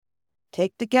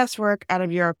Take the guesswork out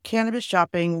of your cannabis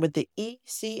shopping with the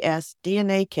ECS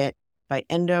DNA Kit by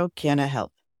Canna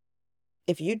Health.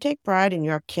 If you take pride in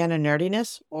your Canna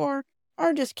nerdiness or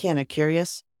are just Canna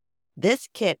curious, this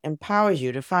kit empowers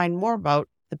you to find more about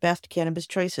the best cannabis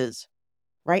choices.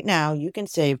 Right now, you can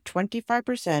save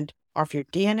 25% off your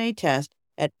DNA test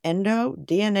at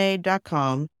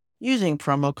endodna.com using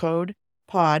promo code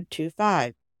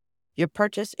POD25. Your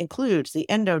purchase includes the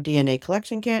EndoDNA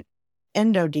Collection Kit,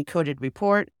 Endo Decoded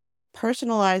Report,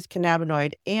 personalized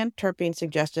cannabinoid and terpene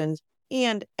suggestions,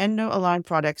 and Endo-aligned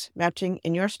products matching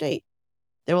in your state.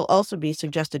 There will also be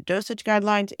suggested dosage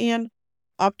guidelines and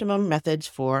optimum methods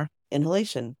for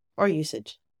inhalation or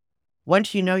usage.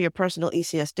 Once you know your personal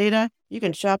ECS data, you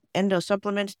can shop Endo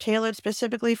supplements tailored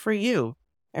specifically for you.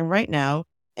 And right now,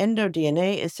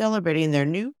 EndoDNA is celebrating their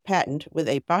new patent with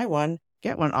a buy one,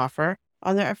 get one offer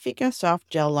on their Afika Soft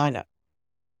Gel lineup.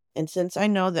 And since I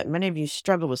know that many of you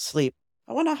struggle with sleep,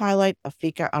 I want to highlight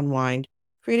Afika Unwind,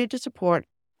 created to support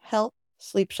health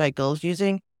sleep cycles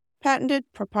using patented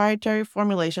proprietary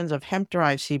formulations of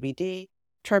hemp-derived CBD,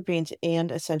 terpenes,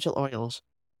 and essential oils.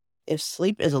 If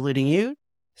sleep is eluding you,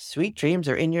 sweet dreams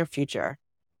are in your future.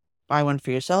 Buy one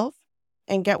for yourself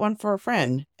and get one for a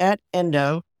friend at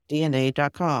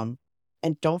endodna.com.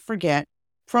 And don't forget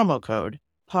promo code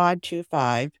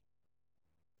POD25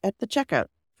 at the checkout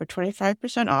for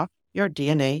 25% off your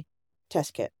DNA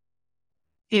test kit.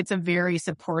 It's a very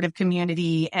supportive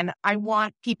community, and I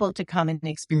want people to come and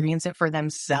experience it for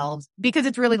themselves because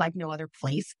it's really like no other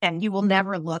place, and you will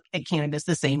never look at cannabis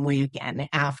the same way again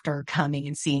after coming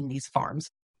and seeing these farms.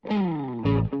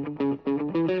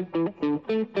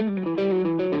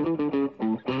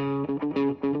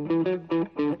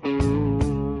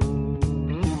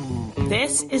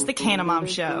 This is the Canna Mom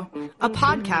Show, a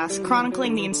podcast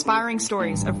chronicling the inspiring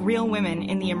stories of real women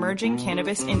in the emerging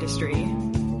cannabis industry.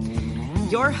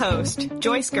 Your host,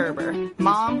 Joyce Gerber,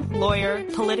 mom, lawyer,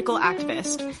 political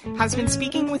activist, has been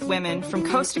speaking with women from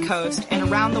coast to coast and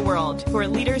around the world who are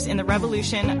leaders in the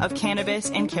revolution of cannabis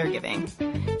and caregiving,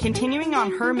 continuing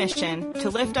on her mission to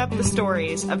lift up the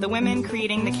stories of the women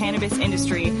creating the cannabis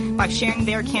industry by sharing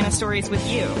their canna stories with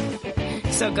you.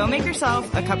 So go make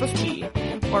yourself a cup of tea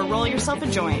or roll yourself a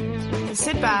joint,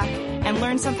 sit back and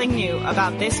learn something new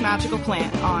about this magical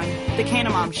plant on The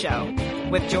Canna Mom Show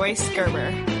with Joyce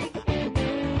Gerber.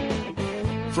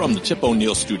 From the Tip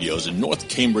O'Neill Studios in North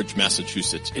Cambridge,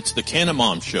 Massachusetts, it's the Canna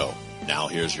Mom Show. Now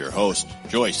here's your host,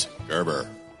 Joyce Gerber.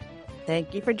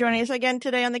 Thank you for joining us again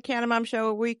today on the Canna Mom Show,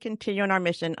 where we continue on our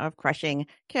mission of crushing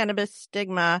cannabis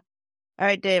stigma. All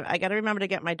right, Dave, I got to remember to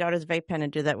get my daughter's vape pen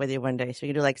and do that with you one day, so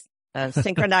you can do like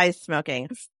synchronized smoking.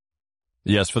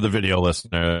 Yes, for the video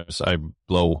listeners, I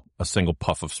blow a single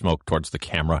puff of smoke towards the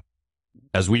camera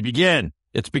as we begin.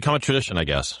 It's become a tradition, I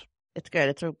guess. It's good.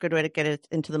 It's a good way to get it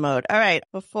into the mode. All right.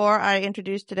 Before I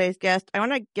introduce today's guest, I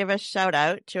want to give a shout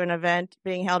out to an event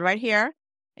being held right here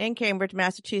in Cambridge,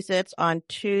 Massachusetts on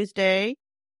Tuesday,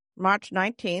 March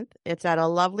 19th. It's at a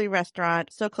lovely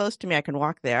restaurant so close to me I can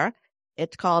walk there.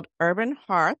 It's called Urban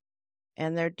Hearth,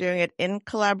 and they're doing it in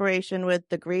collaboration with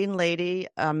the Green Lady,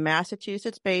 a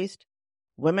Massachusetts-based,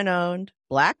 women-owned,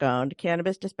 Black-owned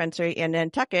cannabis dispensary in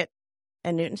Nantucket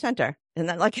and Newton Center. Isn't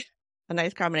that like a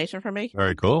nice combination for me?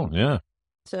 Very cool, yeah.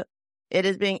 So it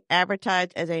is being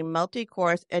advertised as a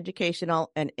multi-course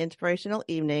educational and inspirational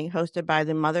evening hosted by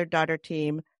the mother-daughter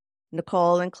team,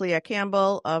 Nicole and Clea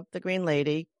Campbell of the Green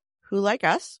Lady, who, like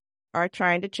us, are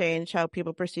trying to change how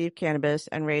people perceive cannabis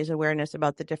and raise awareness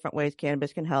about the different ways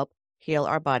cannabis can help heal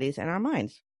our bodies and our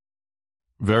minds.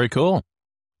 Very cool.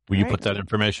 Will you put that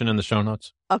information in the show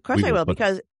notes? Of course I will,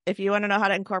 because if you want to know how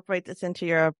to incorporate this into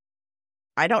your...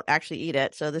 I don't actually eat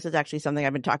it, so this is actually something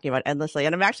I've been talking about endlessly.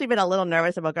 And I've actually been a little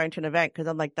nervous about going to an event because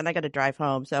I'm like, then I got to drive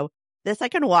home. So this I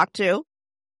can walk to.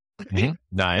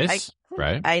 Nice.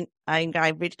 Right. I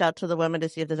reached out to the women to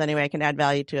see if there's any way I can add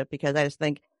value to it, because I just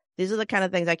think these are the kind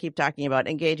of things I keep talking about,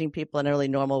 engaging people in a really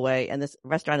normal way. And this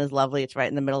restaurant is lovely. It's right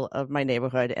in the middle of my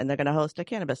neighborhood, and they're going to host a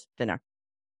cannabis dinner.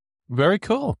 Very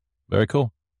cool. Very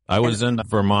cool. I was in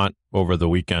Vermont over the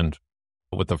weekend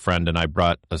with a friend, and I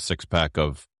brought a 6-pack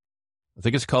of, I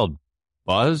think it's called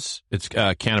Buzz. It's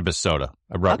cannabis soda.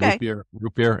 I brought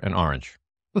root beer and orange.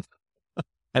 And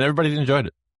everybody enjoyed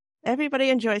it. Everybody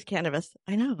enjoys cannabis.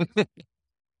 I know.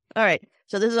 All right.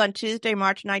 So this is on Tuesday,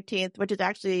 March 19th, which is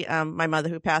actually my mother,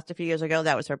 who passed a few years ago.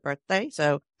 That was her birthday.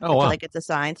 So I feel like it's a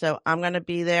sign. So I'm going to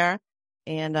be there,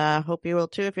 and hope you will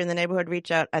too. If you're in the neighborhood,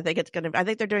 reach out. I think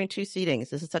they're doing 2 seatings.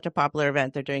 This is such a popular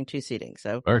event. They're doing 2 seatings.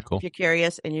 So very cool. If you're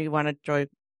curious and you want to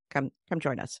come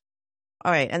join us.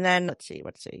 All right. And then let's see.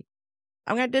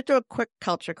 I'm going to do a quick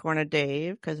culture corner,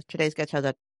 Dave, because today's guest has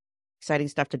a exciting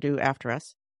stuff to do after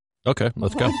us. Okay,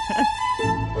 let's go.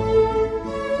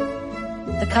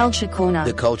 The Culture Corner.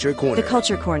 The Culture Corner. The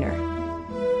Culture Corner.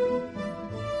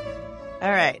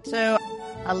 All right. So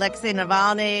Alexei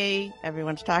Navalny,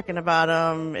 everyone's talking about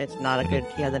him. It's not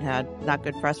he hasn't had not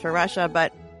good press for Russia,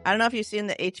 but I don't know if you've seen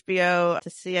the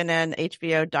CNN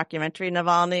HBO documentary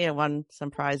Navalny. It won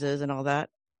some prizes and all that.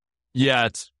 Yeah,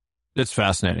 it's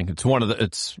fascinating. It's one of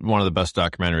the best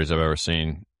documentaries I've ever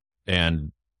seen,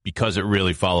 and because it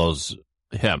really follows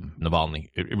him, Navalny,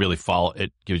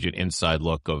 it gives you an inside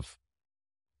look of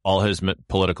all his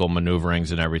political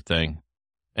maneuverings and everything,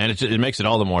 and it makes it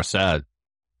all the more sad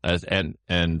as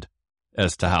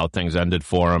to how things ended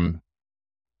for him,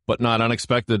 but not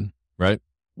unexpected, right?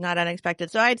 Not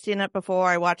unexpected. So I'd seen it before.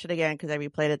 I watched it again because I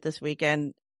replayed it this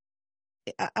weekend.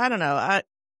 I don't know.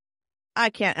 I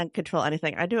can't control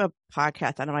anything. I do a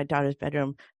podcast out of my daughter's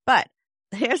bedroom, but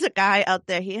here's a guy out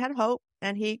there. He had hope,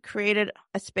 and he created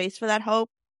a space for that hope.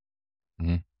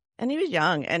 Mm-hmm. And he was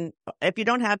young. And if you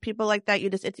don't have people like that,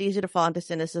 it's easy to fall into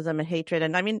cynicism and hatred.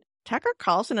 And I mean, Tucker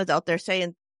Carlson is out there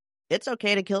saying it's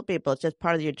okay to kill people. It's just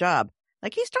part of your job.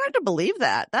 Like, he's starting to believe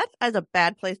that. That is a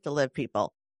bad place to live,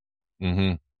 people.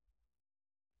 Mm-hmm.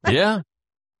 Yeah,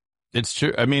 it's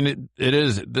true. I mean, it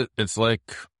is. It's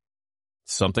like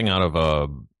something out of a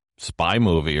spy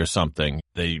movie or something.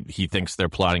 He thinks they're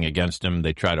plotting against him.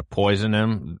 They try to poison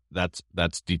him. That's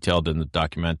detailed in the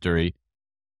documentary.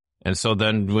 And so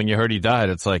then when you heard he died,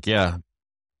 it's like, yeah,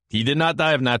 he did not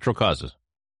die of natural causes.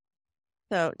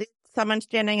 So someone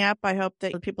standing up, I hope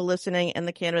that people listening in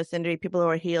the cannabis industry, people who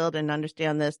are healed and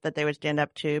understand this, that they would stand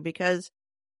up too, because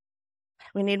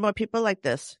we need more people like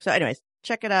this. So anyways,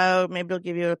 check it out. Maybe it'll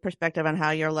give you a perspective on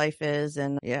how your life is.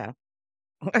 And yeah,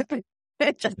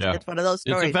 it's one of those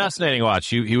stories. It's a fascinating watch.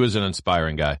 He was an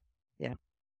inspiring guy. Yeah.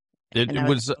 He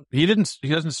didn't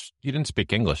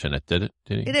speak English in it, did it?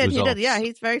 Did he? He did. Yeah,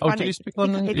 he's very funny. Did he speak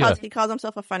London? He calls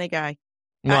himself a funny guy.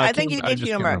 No, I think he needs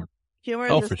humor. Humor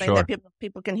is this thing sure. that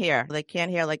people can hear. They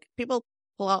can't hear, like,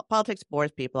 politics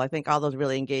bores people. I think all those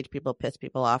really engaged people piss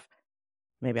people off.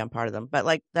 Maybe I'm part of them. But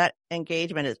like, that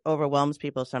engagement overwhelms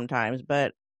people sometimes.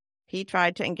 But he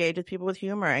tried to engage with people with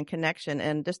humor and connection,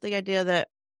 and just the idea that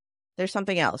there's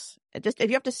something else. If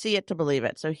you have to see it to believe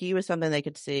it. So he was something they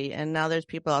could see. And now there's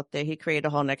people out there. He created a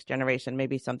whole next generation.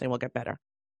 Maybe something will get better.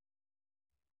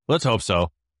 Let's hope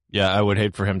so. Yeah, I would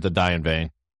hate for him to die in vain,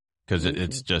 because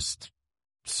it's just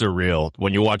surreal.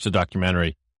 When you watch the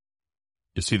documentary,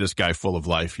 you see this guy full of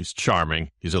life. He's charming.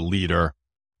 He's a leader.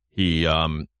 He,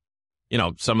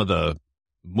 some of the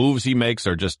moves he makes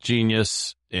are just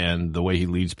genius, and the way he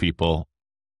leads people.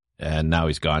 And now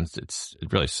he's gone.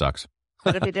 It really sucks.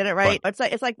 But if you did it right,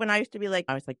 it's like when I used to be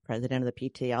I was like president of the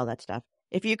PT, all that stuff.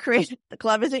 If you create, the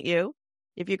club isn't you.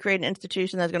 If you create an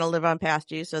institution that's going to live on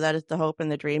past you, so that is the hope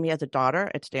and the dream. He has a daughter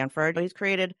at Stanford. He's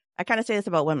created, I kind of say this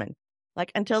about women.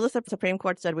 Like, until the Supreme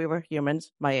Court said we were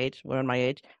humans, women my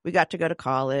age, we got to go to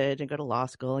college and go to law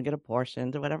school and get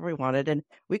abortions or whatever we wanted. And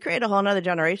we created a whole other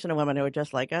generation of women who are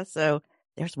just like us. So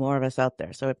there's more of us out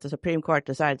there. So if the Supreme Court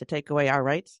decides to take away our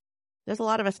rights, there's a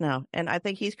lot of us now. And I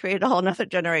think he's created a whole other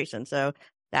generation. So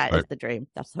that is the dream.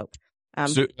 That's the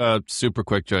hope. Super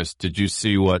quick, Joyce. Did you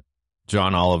see what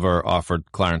John Oliver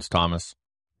offered Clarence Thomas?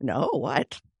 No,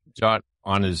 what?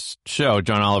 On his show,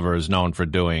 John Oliver is known for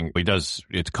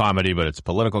it's comedy, but it's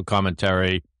political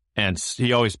commentary. And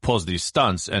he always pulls these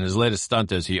stunts. And his latest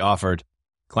stunt is he offered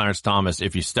Clarence Thomas,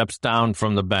 if he steps down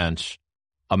from the bench,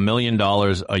 $1 million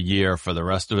a year for the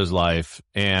rest of his life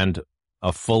and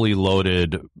a fully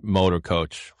loaded motor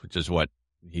coach, which is what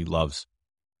he loves.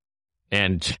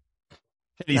 And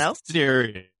he's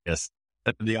serious.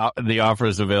 The offer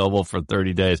is available for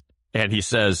 30 days. And he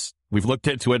says, we've looked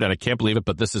into it and I can't believe it,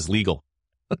 but this is legal.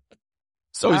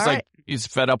 So he's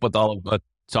fed up with all of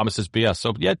Thomas's BS.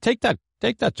 So yeah, take that,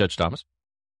 Judge Thomas.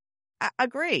 I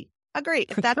agree.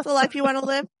 If that's the life you want to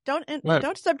live,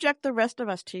 don't subject the rest of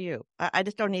us to you. I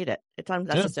just don't need it. It's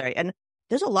unnecessary. Yeah. And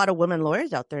there's a lot of women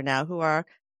lawyers out there now who are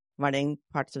running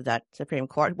parts of that Supreme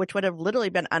Court, which would have literally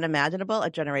been unimaginable a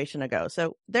generation ago.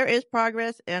 So there is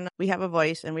progress, and we have a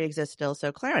voice, and we exist still.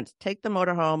 So Clarence, take the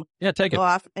motorhome. Yeah, take it. Go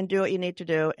off and do what you need to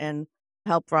do, and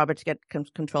help Roberts get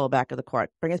control back of the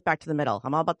court. Bring us back to the middle.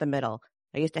 I'm all about the middle.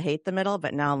 I used to hate the middle,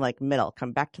 but now I'm like, middle.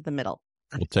 Come back to the middle.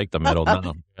 We'll take the middle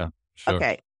now. Yeah, sure.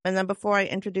 Okay. And then before I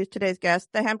introduce today's guest,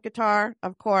 the hemp guitar,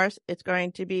 of course, it's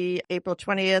going to be April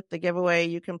 20th, the giveaway.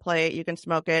 You can play it. You can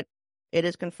smoke it. It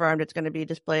is confirmed. It's going to be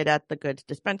displayed at the Goods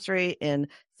Dispensary in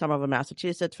Somerville,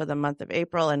 Massachusetts for the month of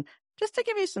April. And just to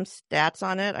give you some stats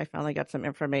on it, I finally got some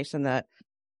information that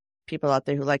people out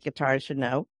there who like guitars should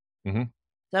know. Mm-hmm.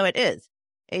 So it is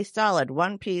a solid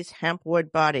one-piece hemp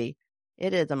wood body.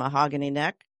 It is a mahogany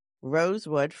neck,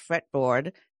 rosewood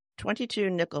fretboard, 22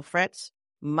 nickel frets,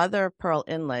 mother of pearl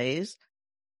inlays,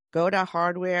 Goda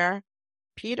hardware,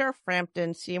 Peter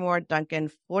Frampton Seymour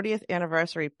Duncan 40th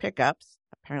anniversary pickups.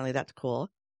 Apparently that's cool.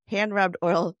 Hand-rubbed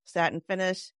oil satin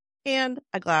finish, and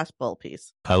a glass bowl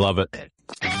piece. I love it.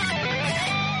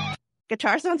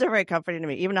 Guitar sounds are very comforting to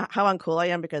me, even how uncool I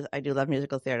am because I do love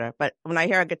musical theater. But when I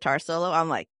hear a guitar solo, I'm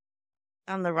like,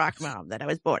 I'm the rock mom that I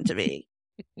was born to be.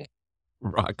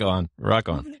 Rock on. Rock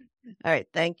on. All right.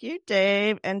 Thank you,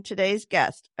 Dave. And today's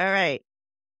guest. All right.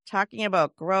 Talking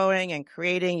about growing and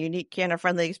creating unique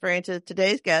Canna-friendly experiences,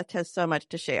 today's guest has so much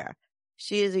to share.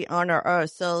 She is the owner of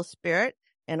Soul Spirit,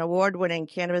 an award-winning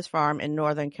cannabis farm in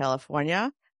Northern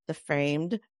California, the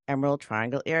famed Emerald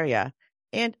Triangle area,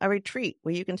 and a retreat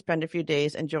where you can spend a few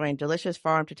days enjoying delicious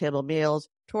farm-to-table meals,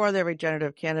 tour their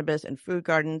regenerative cannabis and food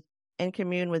gardens, and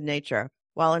commune with nature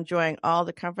while enjoying all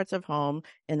the comforts of home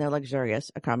in their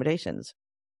luxurious accommodations.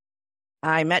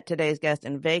 I met today's guest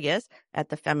in Vegas at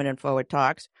the Feminine Forward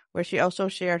Talks, where she also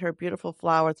shared her beautiful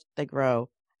flowers they grow.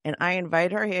 And I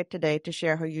invite her here today to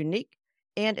share her unique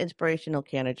and inspirational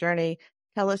Canna journey,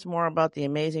 tell us more about the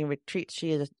amazing retreats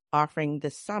she is offering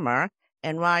this summer,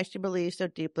 and why she believes so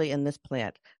deeply in this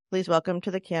plant. Please welcome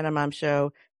to the Canna Mom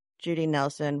Show, Judi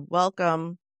Nelson.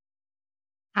 Welcome.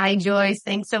 Hi, Joyce.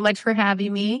 Thanks so much for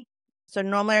having me. So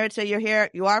normally I would say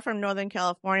you are from Northern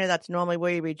California. That's normally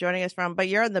where you'd be joining us from, but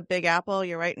you're in the Big Apple.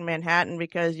 You're right in Manhattan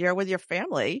because you're with your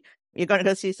family. You're going to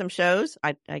go see some shows.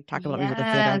 I talk about musical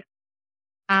theater.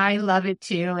 I love it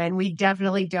too. And we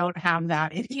definitely don't have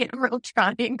that in the Emerald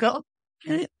Triangle.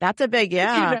 That's a big,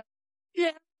 yeah.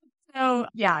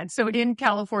 So in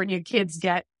California, kids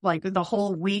get like the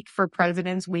whole week for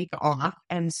President's Week off.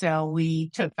 And so we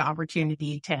took the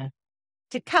opportunity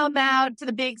to come out to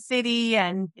the big city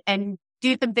and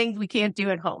do some things we can't do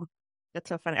at home. That's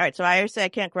so funny. All right. So I always say I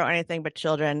can't grow anything but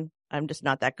children. I'm just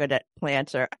not that good at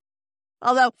plants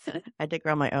although I did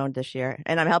grow my own this year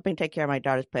and I'm helping take care of my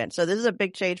daughter's plants. So this is a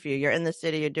big change for you. You're in the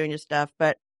city, you're doing your stuff,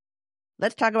 but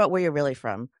let's talk about where you're really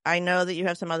from. I know that you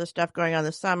have some other stuff going on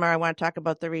this summer. I want to talk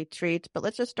about the retreats, but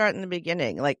let's just start in the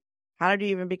beginning. Like, how did you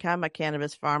even become a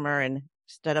cannabis farmer and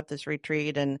set up this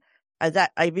retreat? And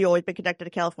have you always been connected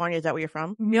to California? Is that where you're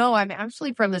from? No, I'm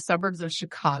actually from the suburbs of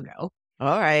Chicago.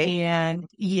 All right. And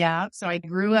so I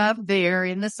grew up there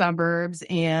in the suburbs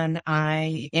and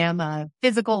I am a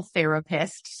physical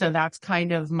therapist. So that's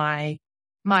kind of my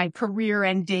career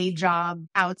and day job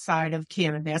outside of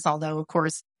cannabis. Although, of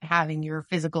course, having your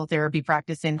physical therapy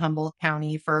practice in Humboldt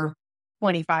County for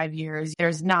 25 years,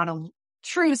 there's not a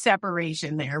true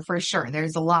separation there for sure.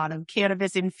 There's a lot of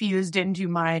cannabis infused into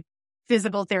my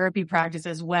physical therapy practice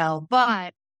as well.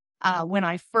 But when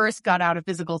I first got out of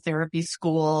physical therapy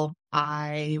school,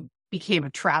 I became a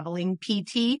traveling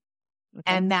PT,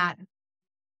 and that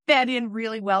fed in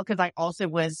really well because I also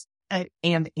was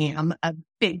and am a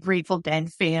big Grateful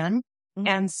Dead fan. Mm-hmm.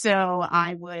 And so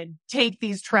I would take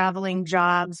these traveling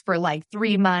jobs for like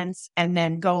 3 months and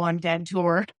then go on Dead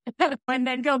tour and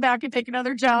then go back and take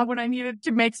another job when I needed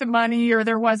to make some money or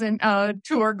there wasn't a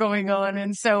tour going on.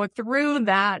 And so through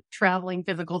that traveling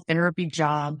physical therapy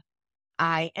job,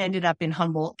 I ended up in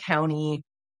Humboldt County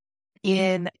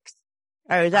is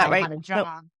that right? Had a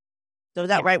job. So is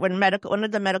that right? When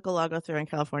did the medical law go through in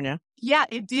California? Yeah,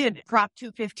 it did. Prop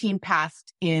 215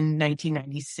 passed in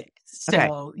 1996.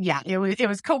 So it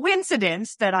was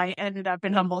coincidence that I ended up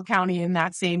in Humboldt County in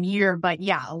that same year. But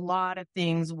yeah, a lot of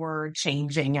things were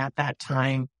changing at that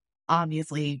time.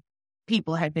 Obviously,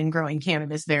 people had been growing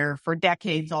cannabis there for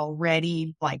decades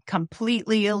already, like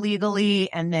completely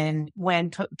illegally. And then when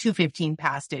 215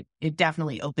 passed, it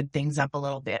definitely opened things up a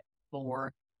little bit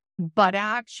more. But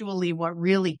actually, what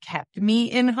really kept me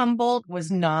in Humboldt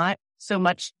was not so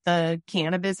much the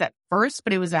cannabis at first,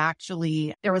 but it was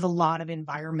actually, there was a lot of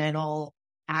environmental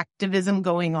activism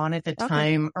going on at the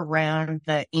time around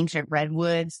the ancient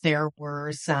redwoods. There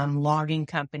were some logging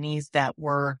companies that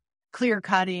were clear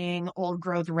cutting old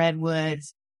growth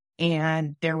redwoods,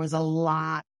 and there was a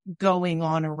lot going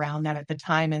on around that at the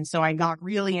time. And so I got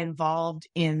really involved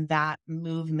in that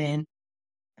movement.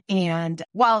 And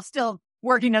while still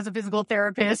working as a physical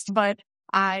therapist, but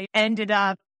I ended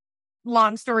up,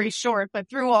 long story short, but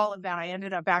through all of that, I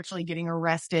ended up actually getting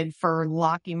arrested for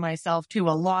locking myself to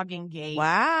a logging gate.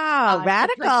 Wow,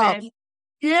 radical.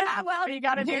 Yeah, well, you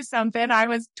got to do something. I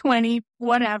was 20,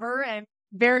 whatever, and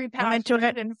very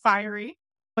passionate and fiery.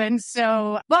 And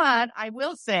so, but I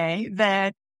will say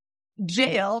that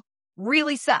jail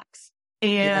really sucks.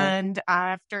 And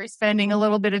after spending a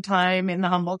little bit of time in the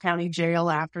Humboldt County Jail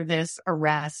after this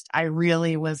arrest, I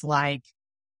really was like,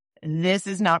 this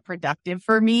is not productive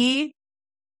for me.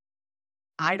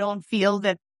 I don't feel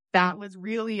that that was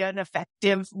really an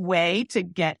effective way to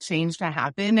get change to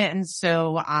happen. And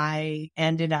so I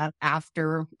ended up,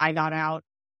 after I got out,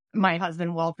 my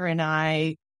husband Walter and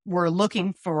I were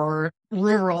looking for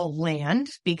rural land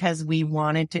because we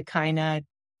wanted to kind of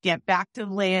get back to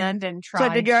land and try.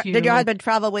 So did your husband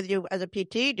travel with you as a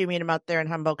PT? Do you meet him out there in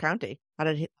Humboldt County? How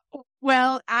did he?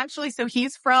 Well, actually, so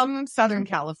he's from Southern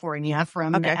California,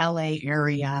 from the LA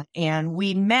area. And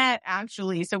we met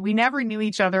actually, so we never knew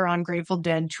each other on Grateful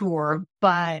Dead tour,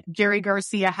 but Jerry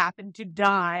Garcia happened to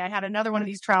die. I had another one of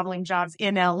these traveling jobs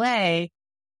in LA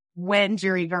when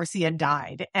Jerry Garcia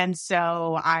died. And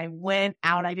so I went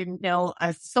out. I didn't know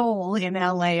a soul in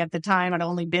LA at the time. I'd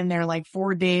only been there like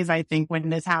 4 days, I think, when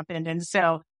this happened. And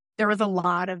so there was a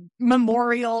lot of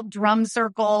memorial drum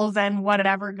circles and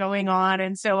whatever going on.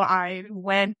 And so I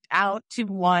went out to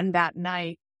one that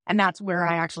night, and that's where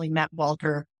I actually met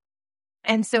Walter.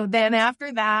 And so then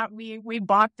after that, we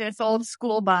bought this old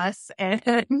school bus and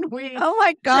we oh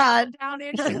my God, down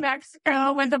into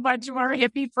Mexico with a bunch of our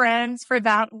hippie friends for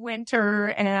that winter.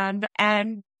 And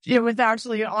it was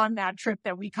actually on that trip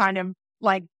that we kind of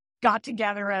like got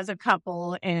together as a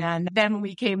couple. And then when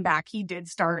we came back, he did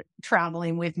start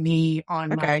traveling with me on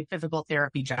my physical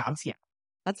therapy jobs. Yeah.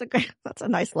 That's a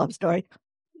nice love story.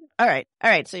 All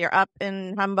right. So you're up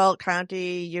in Humboldt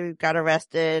County, you got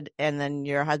arrested, and then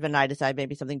your husband and I decide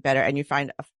maybe something better, and you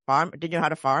find a farm. Did you know how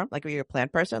to farm? Like, were you a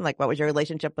plant person? Like, what was your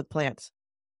relationship with plants?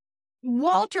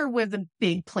 Walter was a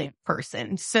big plant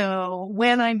person. So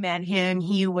when I met him,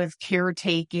 he was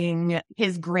caretaking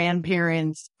his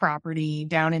grandparents' property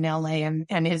down in LA,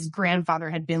 and his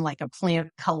grandfather had been like a plant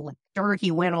collector.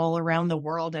 He went all around the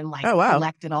world and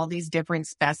collected all these different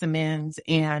specimens.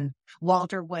 And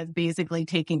Walter was basically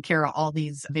taking care of all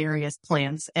these various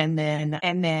plants.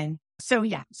 So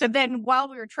then while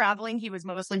we were traveling, he was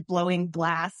mostly blowing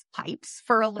glass pipes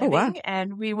for a living.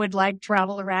 And we would like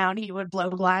travel around. He would blow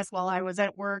glass while I was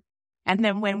at work. And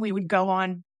then when we would go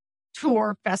on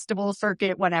tour, festival,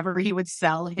 circuit, whatever, he would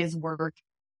sell his work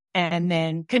and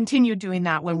then continue doing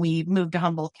that when we moved to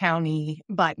Humboldt County.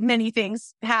 But many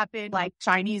things happened, like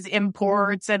Chinese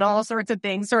imports and all sorts of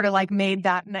things sort of like made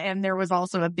that. And there was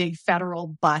also a big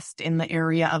federal bust in the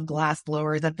area of glass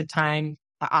blowers at the time.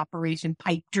 Operation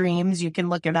Pipe Dreams. You can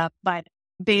look it up, but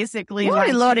basically,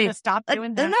 Lordy, stop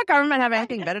doing that. Doesn't our government have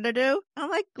anything better to do? I'm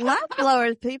like, glass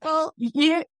blowers, people.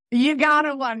 You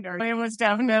gotta wonder. It was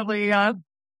definitely a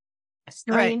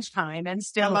strange time, and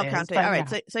still Humboldt is. County. All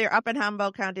right, so you're up in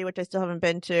Humboldt County, which I still haven't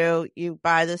been to. You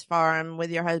buy this farm with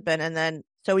your husband, and then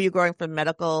so were you growing for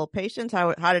medical patients?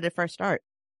 How did it first start?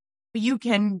 You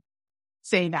can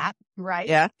say that, right?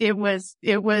 Yeah. It was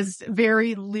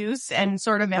very loose, and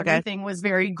sort of everything was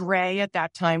very gray at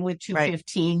that time with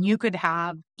 215. Right. You could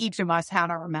have, each of us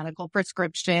had our medical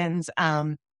prescriptions,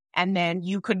 and then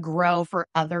you could grow for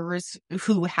others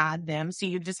who had them. So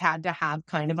you just had to have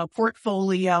kind of a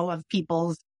portfolio of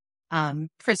people's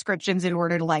prescriptions in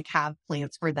order to like have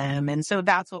plants for them. And so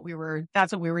that's what we were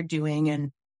doing.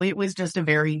 And it was just a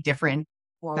very different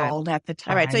world at the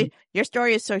time. All right. So your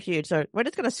story is so huge. So we're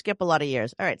just going to skip a lot of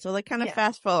years. All right. So like kind of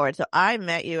fast forward. So I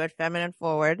met you at Feminine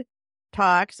Forward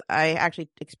Talks. I actually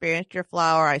experienced your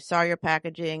flower. I saw your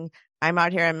packaging. I'm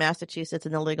out here in Massachusetts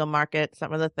in the legal market.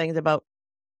 Some of the things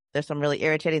there's some really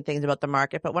irritating things about the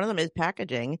market, but one of them is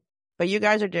packaging. But you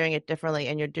guys are doing it differently,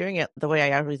 and you're doing it the way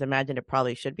I always imagined it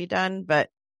probably should be done. But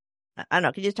I don't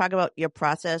know. Can you just talk about your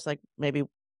process? Like maybe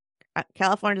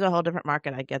California's a whole different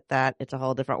market. I get that. It's a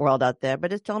whole different world out there.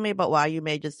 But just tell me about why you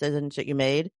made the decisions that you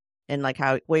made and like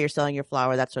where you're selling your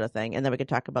flower, that sort of thing. And then we can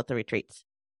talk about the retreats.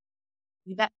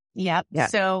 Yeah.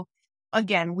 So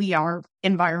again, we are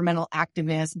environmental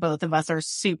activists. Both of us are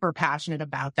super passionate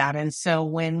about that. And so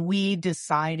when we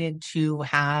decided to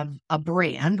have a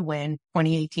brand, when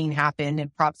 2018 happened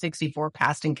and Prop 64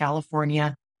 passed in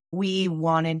California, we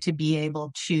wanted to be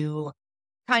able to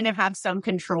kind of have some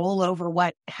control over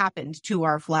what happened to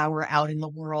our flower out in the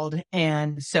world.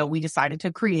 And so we decided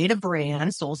to create a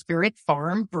brand, Soul Spirit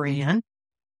Farm brand.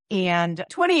 And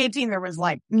 2018, there was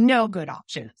like no good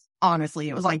options. Honestly,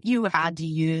 it was like you had to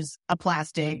use a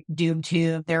plastic doob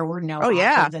tube. There were no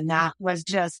options, and that was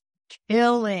just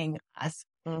killing us.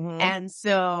 Mm-hmm. And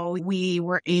so we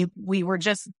were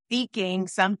just seeking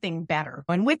something better.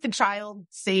 And with the child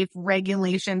safe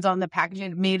regulations on the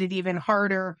packaging, it made it even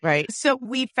harder. Right. So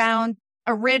we found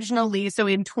originally, so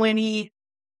in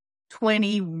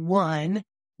 2021,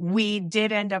 we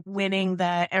did end up winning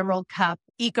the Emerald Cup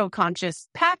Eco-Conscious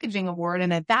Packaging Award.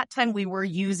 And at that time, we were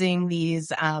using these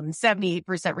 78%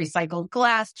 recycled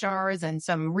glass jars and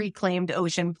some reclaimed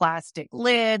ocean plastic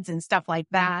lids and stuff like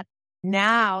that.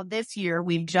 Now, this year,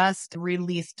 we've just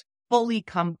released fully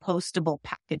compostable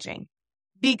packaging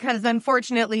because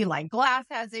unfortunately, like glass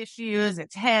has issues,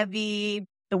 it's heavy.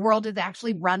 The world is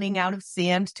actually running out of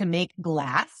sand to make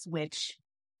glass, which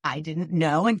I didn't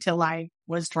know until I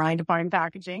was trying to find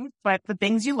packaging, but the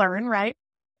things you learn, right?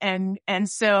 And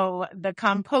so the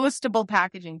compostable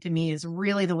packaging to me is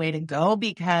really the way to go,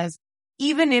 because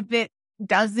even if it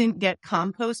doesn't get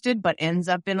composted but ends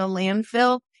up in a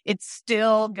landfill, it's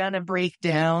still going to break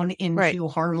down into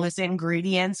harmless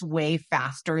ingredients way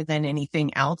faster than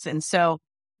anything else. And so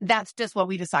that's just what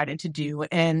we decided to do.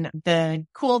 And the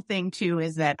cool thing too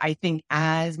is that I think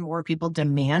as more people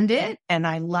demand it, and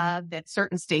I love that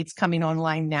certain states coming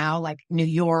online now, like New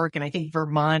York and I think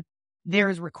Vermont,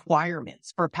 there's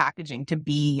requirements for packaging to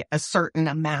be a certain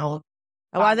amount.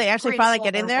 Oh, are they actually finally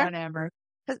getting there? Whatever.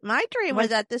 Because my dream was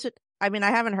that this would, I mean, I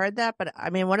haven't heard that, but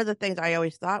I mean, one of the things I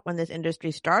always thought when this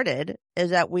industry started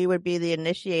is that we would be the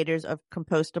initiators of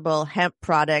compostable hemp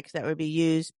products that would be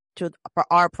used for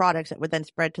our products that would then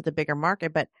spread to the bigger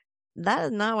market. But that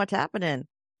is not what's happening.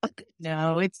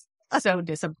 No, it's so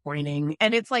disappointing.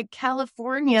 And it's like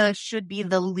California should be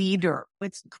the leader.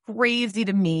 It's crazy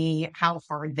to me how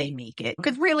hard they make it.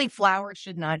 Because really, flour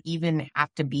should not even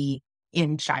have to be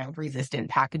in child-resistant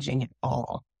packaging at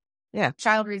all. Yeah.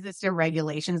 Child-resistant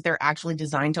regulations, they're actually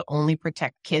designed to only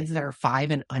protect kids that are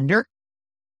 5 and under.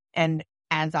 And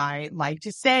as I like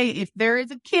to say, if there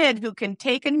is a kid who can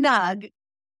take a nug,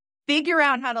 figure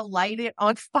out how to light it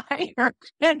on fire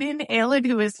and inhale it,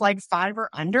 who is like 5 or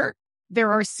under,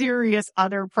 there are serious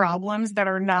other problems that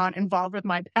are not involved with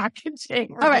my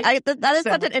packaging. Right? All right. That is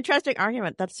such an interesting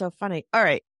argument. That's so funny. All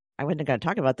right. I wasn't going to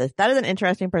talk about this. That is an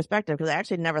interesting perspective because I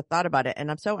actually never thought about it.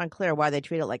 And I'm so unclear why they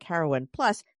treat it like heroin.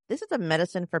 Plus, this is a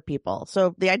medicine for people.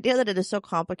 So the idea that it is so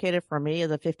complicated for me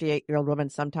as a 58-year-old woman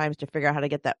sometimes to figure out how to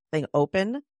get that thing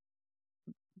open.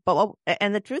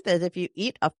 And the truth is, if you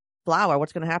eat a flour,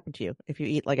 what's going to happen to you if you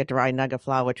eat like a dry nug of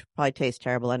flour, which probably tastes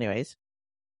terrible anyways?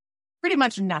 Pretty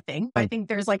much nothing. I think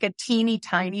there's like a teeny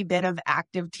tiny bit of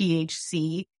active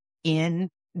THC in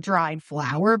dried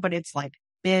flour, but it's like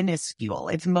minuscule.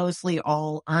 It's mostly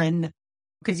all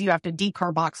because you have to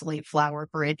decarboxylate flour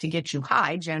for it to get you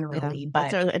high generally.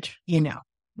 But, yeah.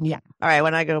 All right.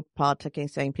 When I go politicking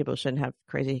saying people shouldn't have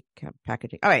crazy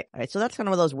packaging. All right. So that's kind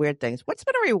of one of those weird things. What's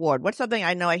been a reward? What's something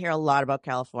I know I hear a lot about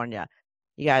California?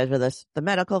 You guys with us, the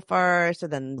medical first,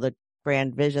 and then the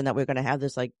grand vision that we're going to have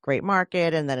this like great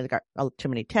market, and then it's got too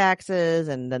many taxes,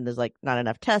 and then there's like not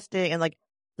enough testing, and like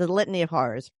the litany of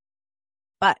horrors.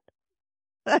 But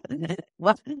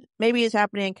what maybe is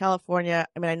happening in California?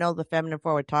 I mean, I know the Feminine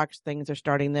Forward Talks things are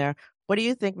starting there. What do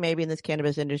you think maybe in this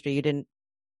cannabis industry you didn't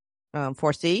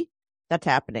foresee that's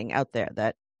happening out there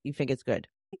that you think is good?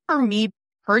 For me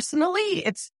personally,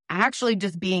 it's actually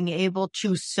just being able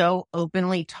to so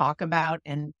openly talk about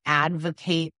and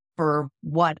advocate for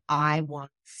what I want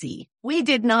to see. We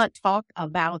did not talk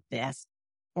about this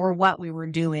or what we were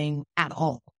doing at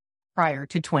all prior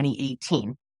to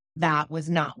 2018. That was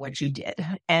not what you did.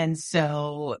 And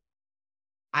so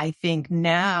I think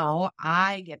now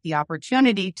I get the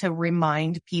opportunity to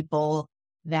remind people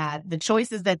that the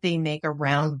choices that they make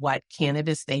around what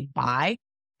cannabis they buy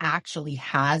actually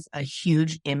has a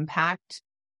huge impact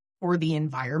for the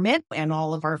environment and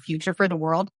all of our future for the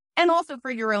world, and also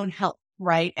for your own health,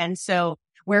 right? And so,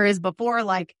 whereas before,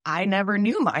 like, I never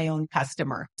knew my own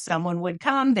customer. Someone would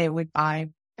come, they would buy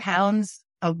pounds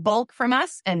of bulk from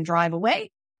us and drive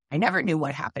away. I never knew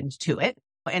what happened to it.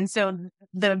 And so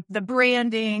the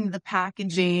branding, the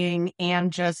packaging,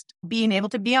 and just being able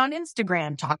to be on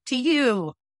Instagram, talk to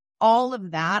you, all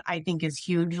of that, I think is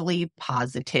hugely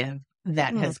positive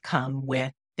that has come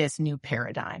with this new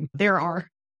paradigm. There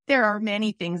are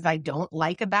many things I don't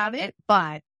like about it,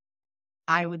 but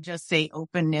I would just say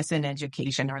openness and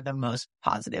education are the most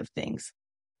positive things.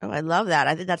 Oh, I love that.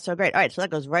 I think that's so great. All right, so that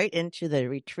goes right into the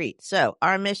retreat. So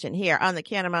our mission here on the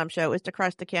Canna Mom Show is to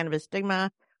crush the cannabis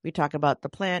stigma. We talk about the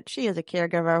plant. She is a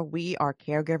caregiver. We are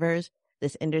caregivers.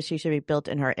 This industry should be built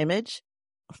in her image,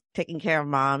 taking care of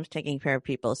moms, taking care of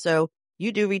people. So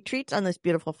you do retreats on this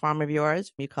beautiful farm of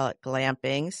yours. You call it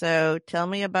glamping. So tell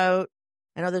me about,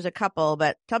 I know there's a couple,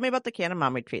 but tell me about the Canna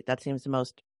Mom retreat. That seems the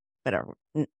most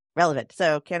relevant.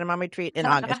 So Canna Mom retreat in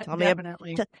August.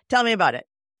 Tell me about it.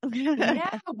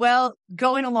 Yeah, well,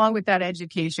 going along with that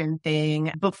education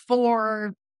thing,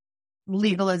 before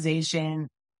legalization,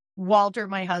 Walter,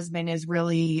 my husband, is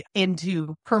really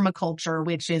into permaculture,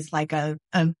 which is like a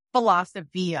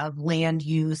philosophy of land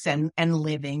use and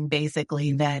living,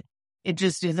 basically, that it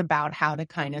just is about how to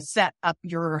kind of set up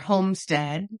your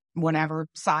homestead, whatever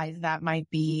size that might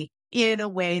be, in a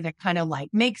way that kind of like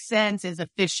makes sense, is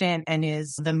efficient, and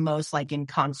is the most like in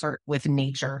concert with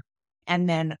nature. And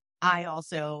then I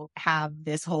also have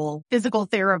this whole physical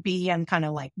therapy and kind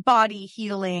of like body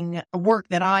healing work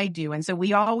that I do. And so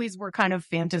we always were kind of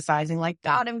fantasizing like,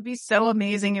 God, it would be so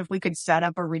amazing if we could set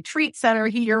up a retreat center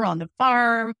here on the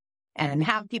farm and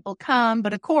have people come.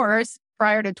 But of course,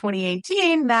 prior to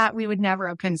 2018, that we would never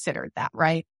have considered that,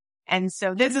 right? And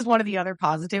so this is one of the other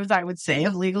positives, I would say,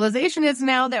 of legalization is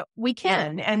now that we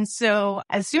can. And so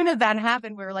as soon as that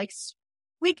happened, we were like,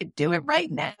 we could do it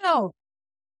right now.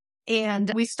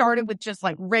 And we started with just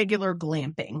like regular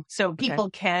glamping. So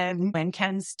people can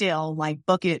still like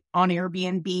book it on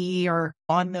Airbnb or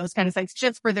on those kind of sites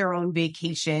just for their own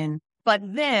vacation. But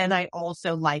then I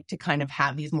also like to kind of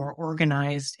have these more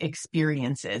organized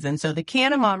experiences. And so the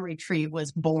Canna Mom Retreat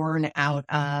was born out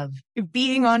of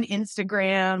being on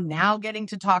Instagram, now getting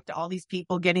to talk to all these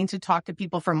people, getting to talk to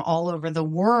people from all over the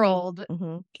world,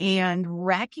 and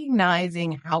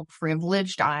recognizing how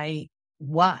privileged I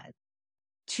was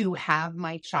to have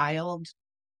my child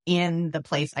in the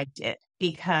place I did,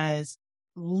 because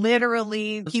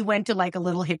literally he went to like a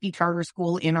little hippie charter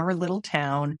school in our little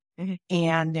town.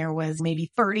 And there was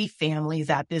maybe 30 families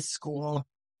at this school.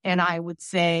 And I would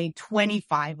say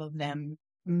 25 of them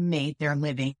made their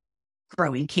living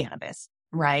growing cannabis.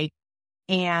 Right.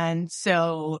 And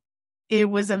so it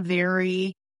was a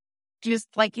very, just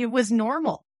like, it was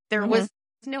normal. There was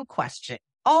no question.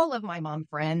 All of my mom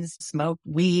friends smoked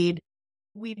weed.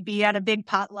 We'd be at a big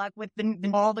potluck with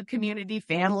all the community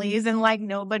families, and like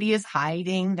nobody is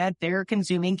hiding that they're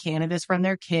consuming cannabis from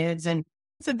their kids. And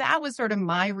so that was sort of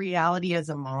my reality as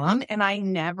a mom. And I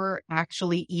never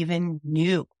actually even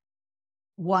knew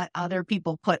what other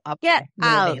people put up Get with.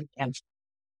 out.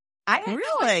 I had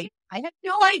Really? I had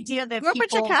no idea that Grew up in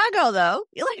people... Chicago, though.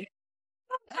 You're like,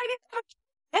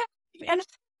 and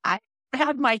I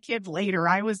had my kid later.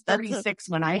 I was 36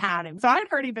 when I had him. So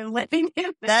I'd already been living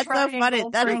in the that's so funny.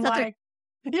 That is such like,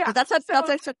 yeah. that's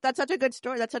such a good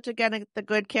story. That's such the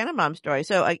good Canna Mom story.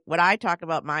 So when I talk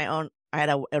about my own, I had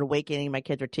an awakening. My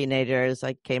kids were teenagers.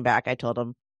 I came back. I told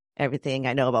them everything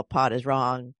I know about pot is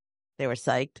wrong. They were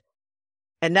psyched.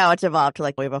 And now it's evolved to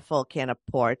like, we have a full canna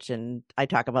porch, and I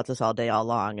talk about this all day, all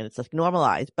long, and it's like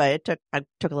normalized, but I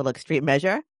took a little extreme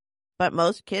measure. But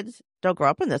most kids don't grow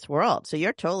up in this world. So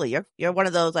you're one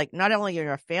of those, like, not only in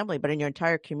your family, but in your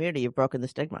entire community, you've broken the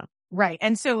stigma. Right.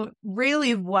 And so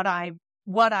really what I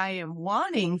am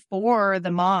wanting for the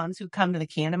moms who come to the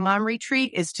Canna Mom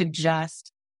Retreat is to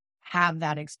just have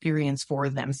that experience for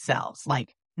themselves.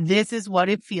 Like, this is what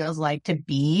it feels like to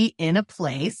be in a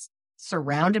place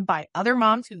surrounded by other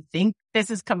moms who think this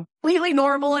is completely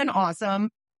normal and awesome.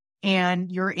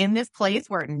 And you're in this place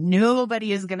where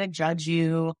nobody is going to judge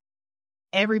you.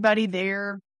 Everybody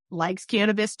there likes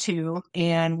cannabis too.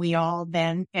 And we all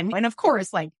then, and of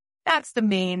course, like, that's the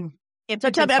main. So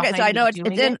tell me, okay, so I know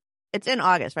it's in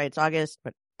August, right? It's August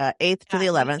 8th to the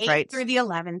 11th, right? Through the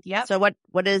 11th, yep. So what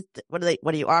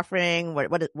are you offering?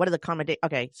 What are the accommodations?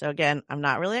 Okay, so again, I'm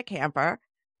not really a camper.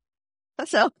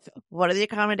 So what are the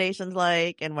accommodations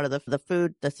like? And what are the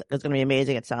food that's going to be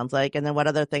amazing, it sounds like. And then what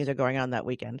other things are going on that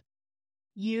weekend?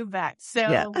 You bet.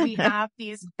 So we have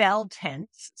these bell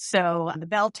tents. So the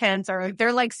bell tents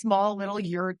they're like small little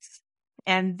yurts,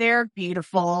 and they're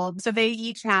beautiful. So they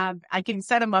each I can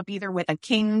set them up either with a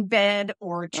king bed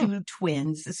or two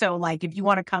twins. So like, if you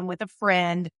want to come with a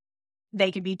friend,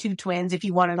 they could be two twins. If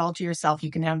you want it all to yourself,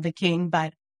 you can have the king,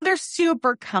 but they're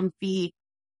super comfy.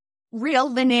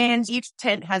 Real linens. Each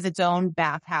tent has its own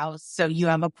bathhouse. So you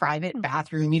have a private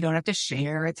bathroom. You don't have to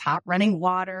share. It's hot running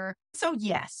water. So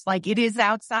yes, like, it is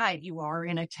outside. You are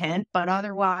in a tent, but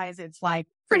otherwise it's like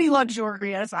pretty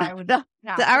luxurious. I would the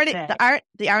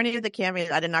irony of the camping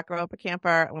is I did not grow up a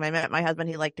camper. When I met my husband,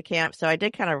 he liked to camp. So I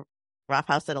did kind of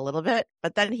roughhouse it a little bit,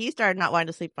 but then he started not wanting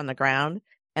to sleep on the ground.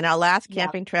 And our last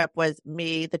camping trip was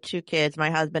me, the two kids,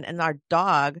 my husband, and our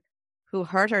dog, who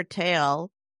hurt her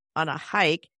tail on a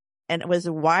hike. And it was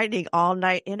whining all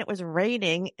night, and it was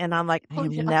raining. And I'm like,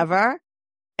 never.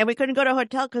 And we couldn't go to a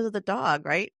hotel because of the dog,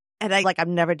 right? And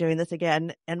I'm never doing this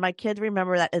again. And my kids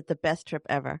remember that as the best trip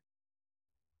ever.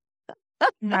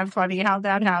 Not funny how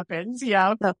that happens.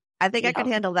 Yeah. So I think I could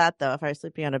handle that, though, if I was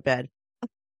sleeping on a bed.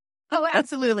 Oh,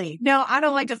 absolutely. No, I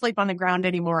don't like to sleep on the ground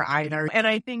anymore either. And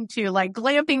I think too, like,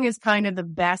 glamping is kind of the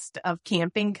best of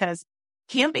camping, because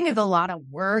camping is a lot of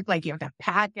work. Like, you have to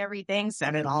pack everything,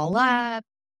 set it all up.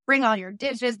 bring all your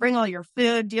dishes, bring all your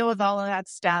food, deal with all of that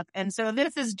stuff. And so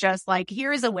this is just like,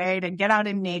 here's a way to get out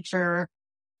in nature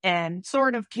and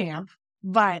sort of camp,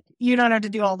 but you don't have to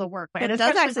do all the work. It does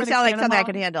actually sound like something I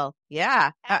can handle.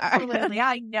 Yeah. Absolutely.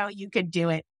 I know you could do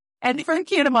it. And for the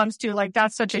Canna moms too, like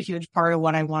that's such a huge part of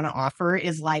what I want to offer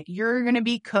is like, you're going to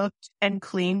be cooked and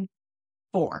cleaned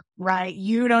for, right?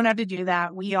 You don't have to do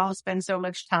that. We all spend so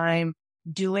much time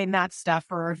doing that stuff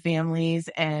for our families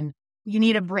and you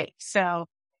need a break. So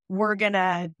we'll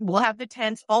have the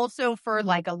tents also for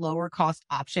like a lower cost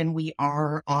option. We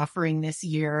are offering this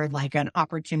year like an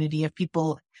opportunity if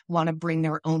people want to bring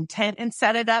their own tent and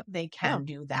set it up, they can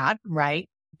do that, right?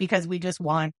 Because we don't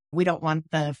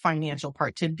want the financial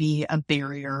part to be a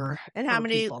barrier. And how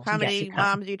many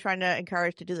moms are you trying to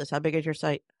encourage to do this? How big is your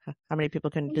site? How many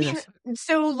people can do this?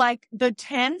 So like the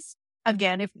tents,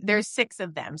 again, if there's 6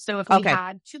 of them. So if we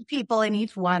had 2 people in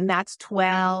each one, that's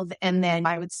 12. And then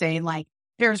I would say like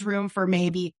there's room for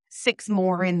maybe 6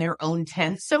 more in their own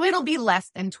tents. So it'll be less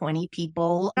than 20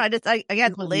 people.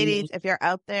 Again, ladies, if you're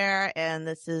out there and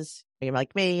this is, you're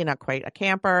like me, you're not quite a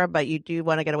camper, but you do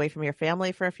want to get away from your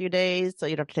family for a few days so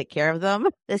you don't have to take care of them.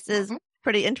 This is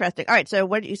pretty interesting. All right. So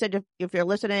what you said, if you're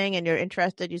listening and you're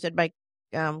interested, you said my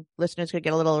listeners could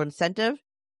get a little incentive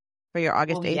for your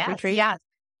August 8th retreat. Yes.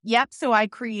 Yep. So I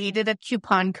created a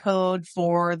coupon code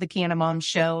for the Canna Mom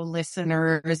Show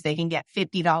listeners. They can get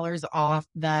 $50 off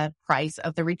the price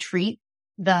of the retreat.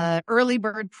 The early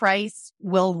bird price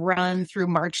will run through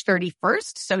March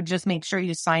 31st. So just make sure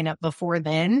you sign up before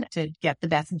then to get the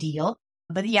best deal.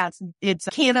 But yeah, it's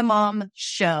Canna Mom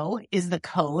Show is the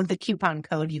code, the coupon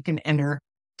code you can enter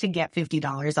to get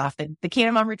 $50 off the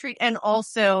Canna Mom retreat and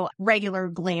also regular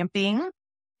glamping.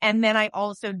 And then I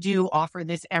also do offer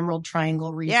this Emerald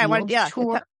Triangle Revealed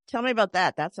tour. Tell me about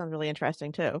that. That sounds really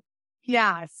interesting too.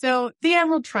 Yeah. So the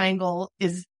Emerald Triangle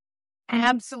is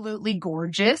absolutely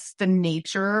gorgeous. The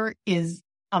nature is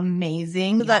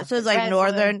amazing. So it's like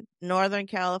Northern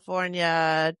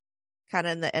California, kind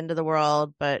of in the end of the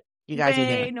world, but you guys are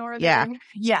there. Northern. Yeah.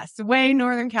 Yes, way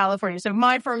Northern California. So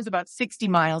my firm is about 60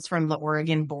 miles from the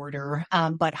Oregon border.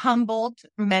 But Humboldt,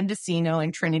 Mendocino,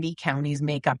 and Trinity counties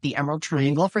make up the Emerald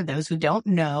Triangle for those who don't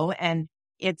know. And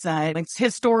it's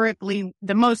historically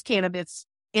the most cannabis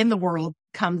in the world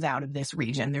comes out of this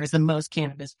region. There's the most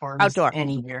cannabis farms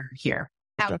anywhere here.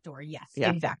 Outdoor, yes,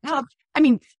 exactly. I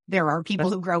mean, there are people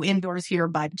who grow indoors here,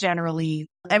 but generally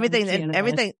everything's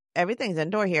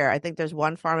indoor here. I think there's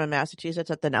one farm in Massachusetts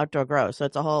that's an outdoor grow. So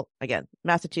it's a whole, again,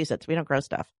 Massachusetts, we don't grow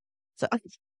stuff. So,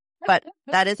 but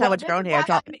that is how it's grown here.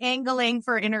 I'm angling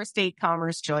for interstate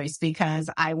commerce, Joyce, because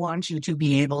I want you to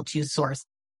be able to source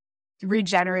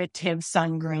regenerative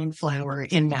sun-grown flower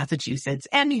in Massachusetts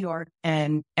and New York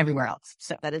and everywhere else.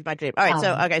 So that is my dream. All right.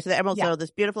 So the Emerald, so this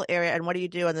beautiful area. And what do you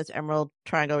do on this Emerald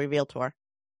Triangle Reveal tour?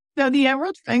 So the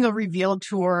Emerald Triangle Reveal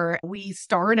tour, we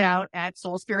start out at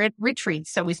Soul Spirit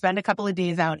Retreats. So we spend a couple of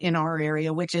days out in our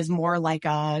area, which is more like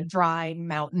a dry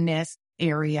mountainous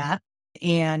area.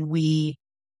 And we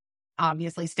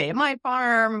obviously stay at my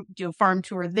farm, do a farm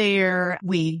tour there.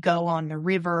 We go on the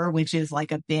river, which is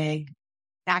like a big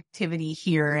activity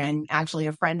here. And actually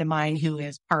a friend of mine who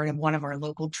is part of one of our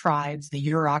local tribes, the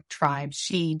Yurok tribe,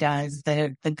 she does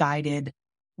the guided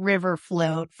river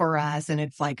float for us. And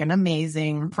it's like an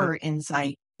amazing, her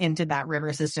insight into that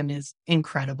river system is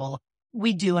incredible.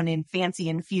 We do an fancy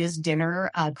infused dinner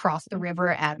across the river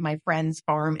at my friend's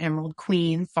farm, Emerald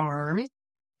Queen Farm.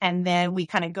 And then we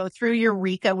kind of go through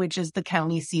Eureka, which is the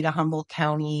county seat of Humboldt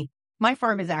County. My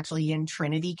farm is actually in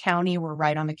Trinity County. We're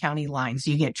right on the county line. So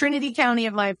you get Trinity County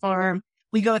of my farm.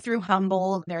 We go through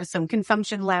Humboldt. There's some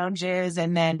consumption lounges.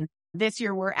 And then this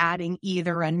year we're adding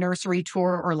either a nursery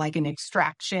tour or like an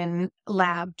extraction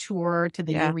lab tour to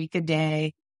the Eureka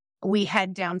Day. We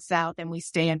head down south and we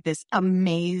stay at this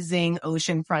amazing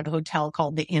oceanfront hotel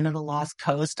called the Inn of the Lost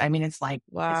Coast. I mean, it's like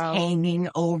it's hanging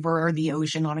over the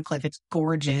ocean on a cliff. It's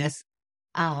gorgeous.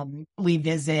 We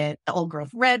visit the Old Grove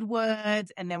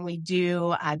Redwoods, and then we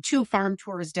do 2 farm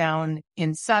tours down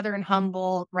in southern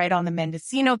Humboldt. Right on the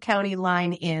Mendocino County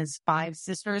line is Five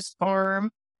Sisters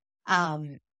Farm.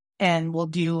 And we'll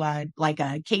do like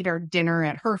a catered dinner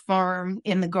at her farm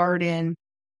in the garden.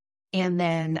 And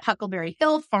then Huckleberry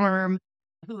Hill Farm,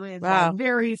 who is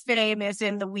very famous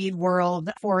in the weed world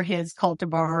for his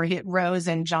cultivar. Rose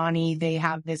and Johnny, they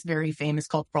have this very famous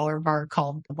cultivar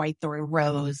called Whitethorn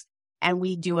Rose. And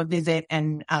we do a visit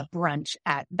and a brunch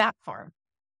at that farm.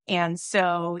 And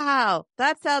so, wow,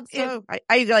 that sounds so.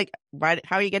 Are you like, right?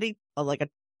 How are you getting like a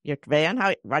Your van?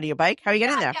 How riding your bike? How are you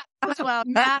getting there? Yeah. Well,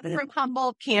 Matt from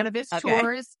Humboldt Cannabis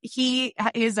Tours, he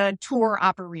is a tour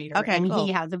operator. Okay, and cool.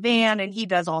 he has a van and he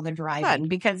does all the driving Good.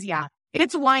 because,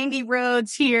 it's windy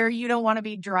roads here. You don't want to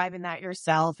be driving that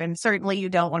yourself. And certainly you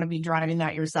don't want to be driving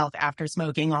that yourself after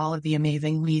smoking all of the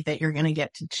amazing weed that you're going to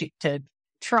get to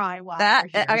try while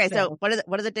That you're here. okay. So what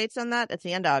are the dates on that? It's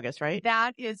the end of August, right?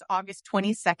 That is August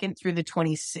 22nd through the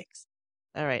 26th.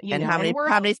 All right. You And know, how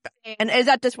many? And is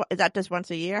that just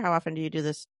once a year? How often do you do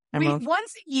this?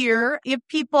 Once a year,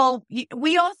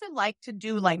 we also like to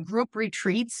do like group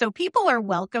retreats. So people are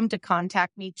welcome to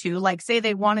contact me too. Like say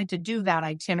they wanted to do that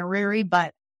itinerary,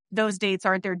 but those dates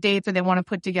aren't their dates or they want to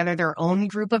put together their own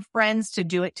group of friends to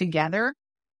do it together.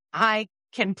 I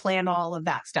can plan all of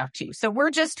that stuff too. So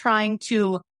we're just trying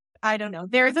to, I don't know.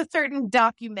 There's a certain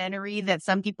documentary that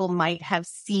some people might have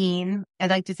seen. I'd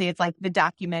like to say it's like the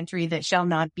documentary that shall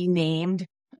not be named,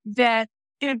 that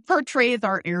it portrays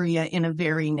our area in a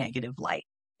very negative light.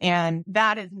 And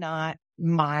that is not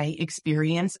my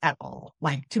experience at all.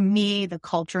 Like to me, the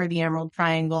culture of the Emerald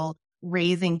Triangle,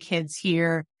 raising kids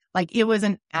here, like it was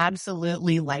an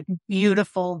absolutely like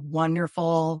beautiful,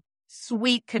 wonderful,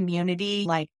 sweet community.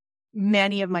 Like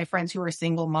many of my friends who are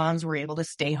single moms were able to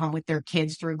stay home with their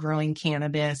kids through growing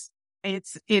cannabis.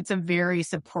 It's a very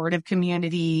supportive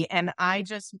community. And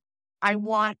I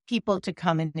want people to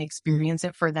come and experience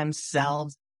it for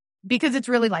themselves because it's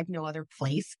really like no other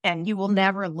place. And you will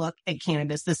never look at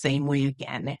cannabis the same way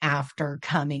again after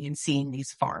coming and seeing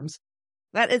these farms.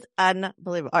 That is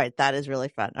unbelievable. All right. That is really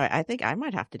fun. All right. I think I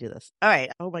might have to do this. All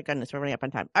right. Oh my goodness. We're running up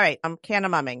on time. All right. I'm Canna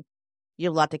momming. You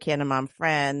have a lot of Canna mom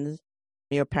friends.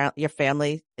 Your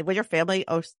family. Was your family,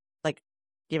 do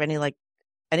you have any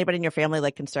anybody in your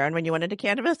family concerned when you went into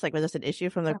cannabis? Like, was this an issue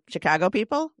from the Chicago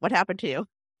people? What happened to you?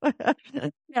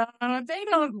 No, they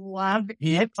don't love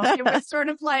it. It was sort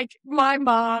of like my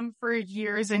mom for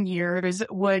years and years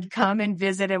would come and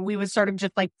visit and we would sort of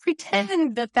just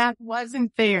pretend that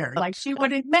wasn't there. Like she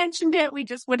wouldn't mention it. We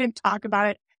just wouldn't talk about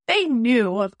it. They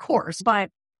knew, of course, but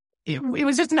it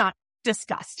was just not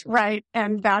discussed, right?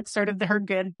 And that's sort of her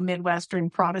good Midwestern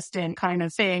Protestant kind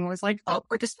of thing was like, oh,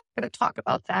 we're just not going to talk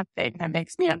about that thing. That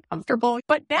makes me uncomfortable.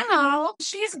 But now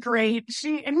she's great.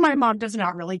 And my mom does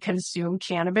not really consume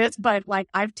cannabis, but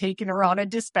I've taken her on a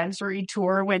dispensary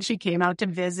tour when she came out to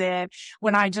visit.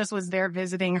 When I just was there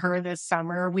visiting her this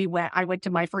summer, I went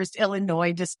to my first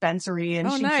Illinois dispensary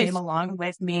and she came along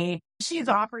with me. She's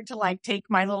offered to take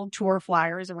my little tour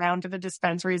flyers around to the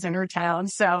dispensaries in her town.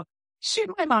 So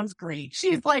my mom's great.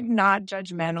 She's not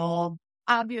judgmental.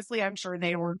 Obviously, I'm sure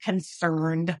they were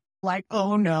concerned,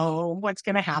 oh no, what's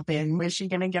going to happen? Is she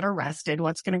going to get arrested?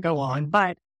 What's going to go on?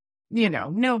 But,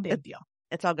 no big deal.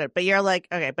 It's all good. But you're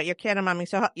okay, but you're Canna momming.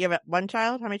 So you have one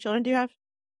child? How many children do you have?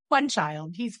 One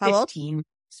child. He's 15. How old? He's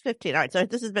 15. All right. So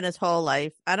this has been his whole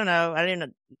life. I don't know. I don't even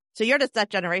know. So you're just that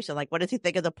generation. What does he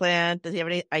think of the plant? Does he have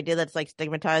any idea that's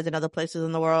stigmatized in other places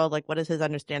in the world? What is his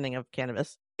understanding of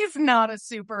cannabis? He's not a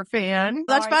super fan.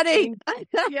 That's funny.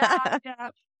 Yeah.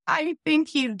 I think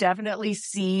he's definitely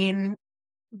seen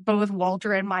both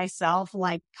Walter and myself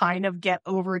kind of get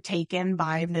overtaken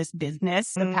by this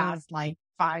business. The past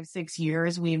 5-6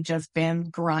 years, we've just been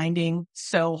grinding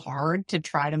so hard to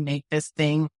try to make this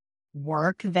thing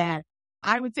work that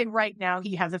I would say right now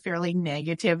he has a fairly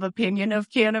negative opinion of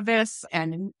cannabis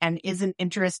and isn't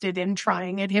interested in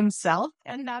trying it himself.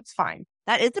 And that's fine.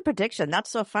 That is the prediction.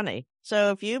 That's so funny. So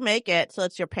if you make it so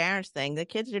it's your parents' thing, the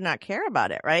kids do not care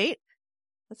about it, right?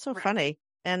 That's so funny.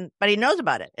 But he knows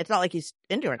about it. It's not like he's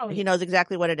into it. Oh, he knows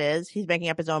exactly what it is. He's making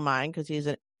up his own mind because he's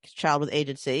a child with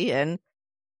agency and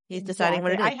he's deciding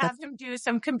what it is. I have him do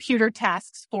some computer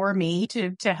tasks for me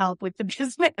to help with the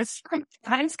business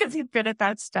sometimes because he's good at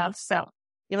that stuff. So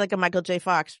you're like a Michael J.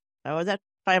 Fox. Oh, is that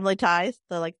Family Ties?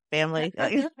 The family,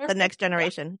 the next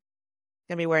generation.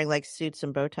 Gonna be wearing suits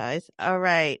and bow ties. All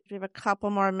right, we have a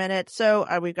couple more minutes. So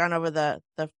we've gone over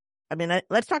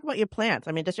let's talk about your plants.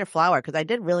 Just your flower because I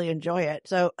did really enjoy it.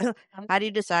 So how do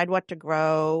you decide what to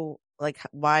grow?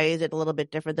 Why is it a little bit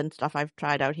different than stuff I've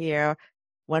tried out here?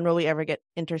 When will we ever get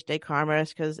interstate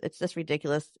commerce? Because it's just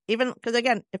ridiculous. Even because,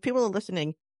 again, if people are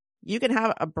listening, you can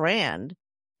have a brand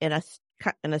in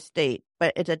a state,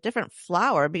 but it's a different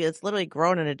flower because it's literally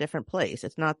grown in a different place.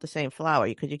 It's not the same flower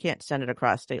because you can't send it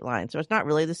across state lines. So it's not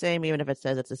really the same, even if it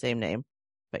says it's the same name.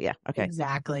 But yeah, okay.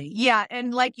 Exactly. Yeah.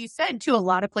 And like you said, too, a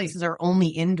lot of places are only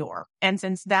indoor. And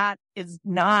since that is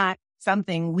not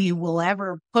something we will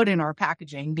ever put in our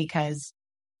packaging because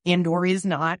indoor is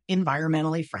not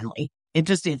environmentally friendly. It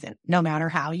just isn't. No matter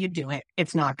how you do it,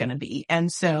 it's not going to be.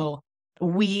 And so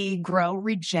We grow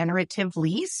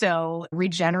regeneratively. So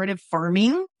regenerative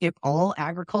farming, if all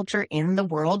agriculture in the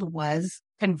world was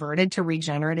converted to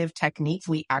regenerative techniques,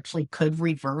 we actually could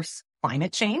reverse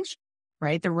climate change,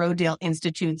 right? The Rodale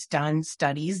Institute's done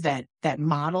studies that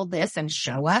model this and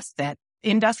show us that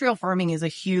industrial farming is a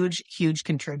huge, huge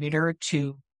contributor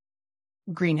to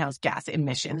greenhouse gas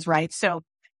emissions, right? So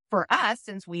for us,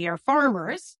 since we are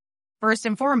farmers, first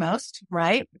and foremost,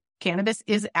 right? Cannabis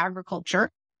is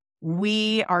agriculture.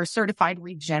 We are certified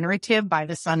regenerative by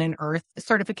the Sun and Earth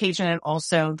certification and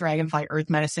also Dragonfly Earth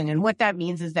Medicine. And what that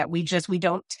means is that we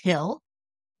don't till.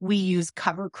 We use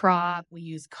cover crop. We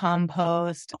use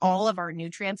compost. All of our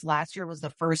nutrients. Last year was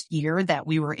the first year that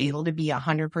we were able to be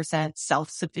 100%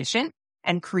 self-sufficient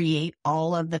and create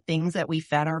all of the things that we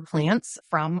fed our plants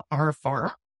from our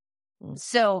farm.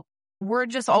 So we're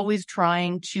just always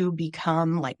trying to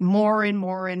become like more and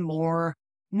more and more,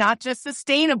 not just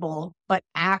sustainable, but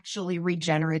actually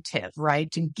regenerative, right?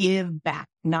 To give back,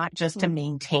 not just to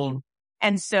maintain.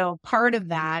 And so part of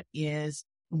that is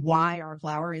why our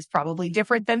flower is probably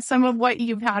different than some of what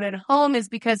you've had at home is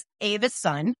because the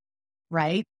sun,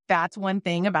 right? That's one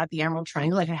thing about the Emerald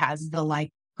Triangle. It has the like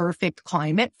perfect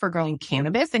climate for growing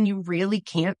cannabis, and you really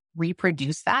can't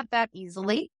reproduce that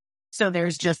easily. So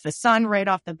there's just the sun right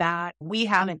off the bat. We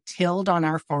haven't tilled on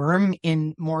our farm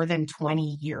in more than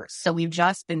 20 years. So we've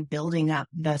just been building up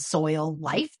the soil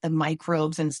life, the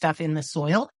microbes and stuff in the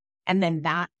soil, and then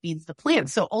that feeds the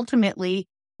plants. So ultimately,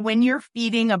 when you're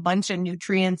feeding a bunch of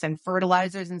nutrients and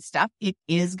fertilizers and stuff, it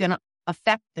is going to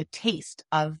affect the taste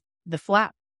of the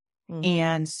flower.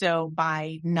 And so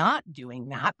by not doing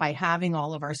that, by having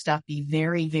all of our stuff be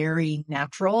very, very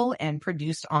natural and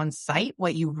produced on site,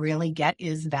 what you really get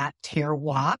is that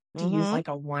terroir, to use like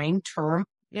a wine term,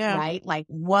 right? Like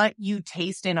what you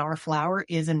taste in our flower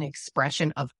is an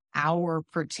expression of our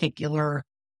particular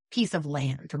piece of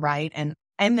land, right? And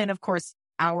then of course,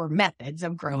 our methods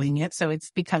of growing it. So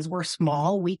it's because we're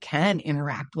small, we can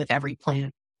interact with every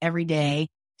plant every day.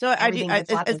 So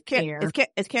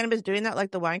is cannabis doing that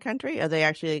like the wine country? Are they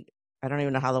actually, I don't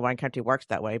even know how the wine country works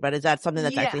that way, but is that something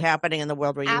that's actually happening in the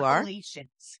world where you are?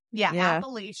 Appellations. Yeah,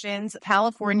 appellations.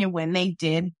 California, when they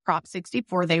did Prop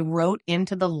 64, they wrote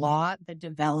into the law the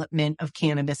development of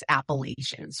cannabis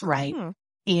appellations, right?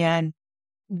 And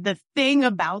the thing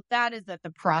about that is that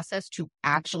the process to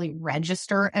actually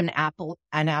register an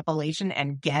appellation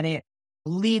and get it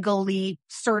legally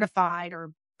certified or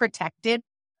protected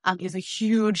is a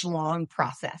huge, long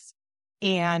process.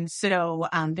 And so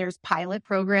there's pilot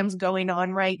programs going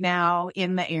on right now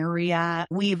in the area.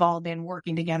 We've all been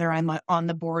working together. I'm on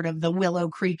the board of the Willow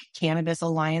Creek Cannabis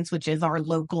Alliance, which is our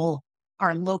local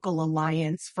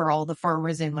alliance for all the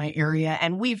farmers in my area.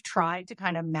 And we've tried to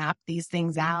kind of map these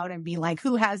things out and be like,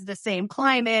 who has the same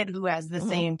climate, who has the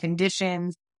same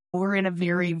conditions. We're in a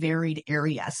very varied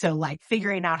area. So like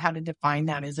figuring out how to define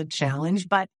that is a challenge,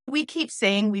 but we keep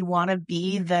saying we want to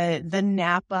be the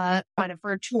Napa kind of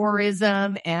for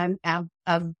tourism and of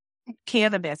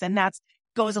cannabis. And that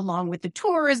goes along with the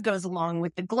tours, goes along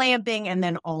with the glamping, and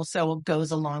then also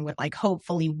goes along with like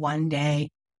hopefully one day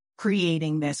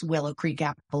creating this Willow Creek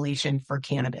appellation for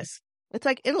cannabis. It's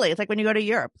like Italy. It's like when you go to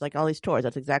Europe, like all these tours.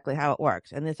 That's exactly how it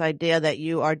works. And this idea that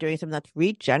you are doing something that's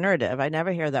regenerative. I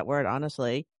never hear that word,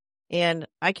 honestly. And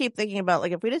I keep thinking about,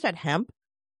 like, if we just had hemp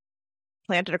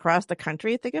planted across the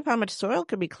country, think of how much soil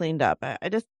could be cleaned up. I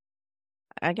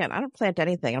don't plant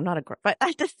anything. I'm not but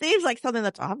it just seems like something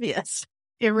that's obvious.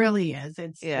 It really is.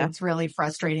 It's really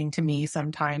frustrating to me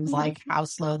sometimes, like how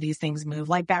slow these things move.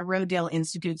 Like that Rodale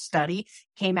Institute study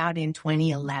came out in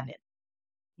 2011.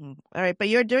 All right. But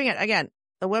you're doing it. Again,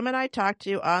 the women I talked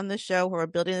to on the show who are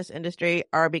building this industry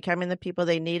are becoming the people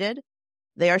they needed.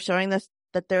 They are showing us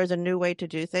that there is a new way to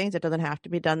do things. It doesn't have to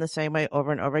be done the same way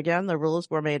over and over again. The rules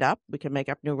were made up. We can make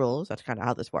up new rules. That's kind of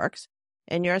how this works.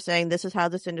 And you're saying this is how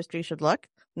this industry should look.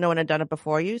 No one had done it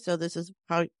before you. So this is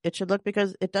how it should look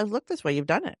because it does look this way. You've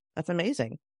done it. That's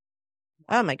amazing.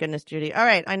 Oh my goodness, Judi. All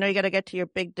right. I know you got to get to your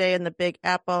big day in the Big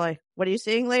Apple. What are you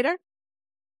seeing later?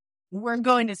 We're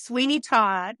going to Sweeney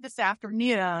Todd this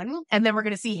afternoon, and then we're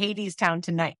going to see Hadestown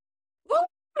tonight.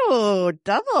 Oh,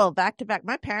 double back to back.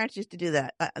 My parents used to do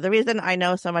that. The reason I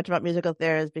know so much about musical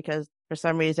theater is because for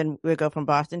some reason we would go from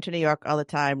Boston to New York all the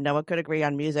time. No one could agree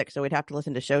on music, so we'd have to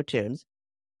listen to show tunes.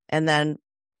 And then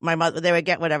my mother, they would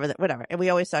get whatever. And we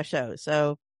always saw shows.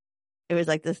 So it was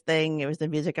like this thing. It was the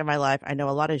music of my life. I know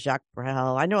a lot of Jacques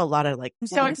Brel. I know a lot of like. I'm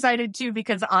so excited too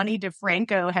because Ani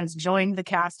DeFranco has joined the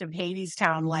cast of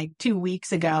Hadestown like 2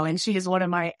 weeks ago, and she is one of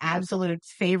my absolute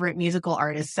favorite musical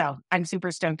artists. So I'm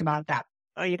super stoked about that.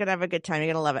 Oh, you're going to have a good time. You're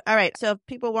going to love it. All right. So if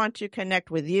people want to connect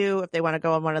with you, if they want to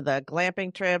go on one of the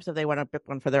glamping trips, if they want to book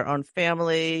one for their own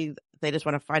family, if they just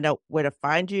want to find out where to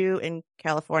find you in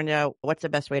California, what's the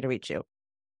best way to reach you?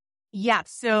 Yeah.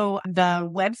 So the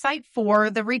website for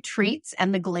the retreats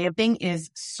and the glamping is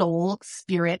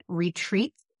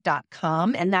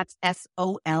soulspiritretreats.com. And that's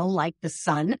SOL like the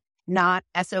sun, not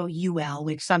SOUL,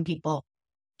 which some people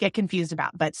get confused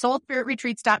about. But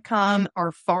soulspiritretreats.com.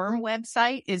 Our farm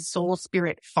website is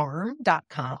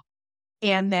soulspiritfarm.com.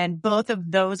 And then both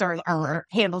of those are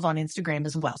handles on Instagram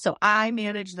as well. So I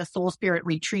manage the Soul Spirit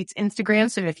Retreats Instagram.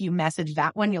 So if you message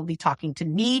that one, you'll be talking to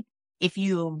me. If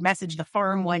you message the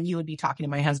farm one, you would be talking to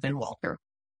my husband, Walter.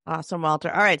 Awesome,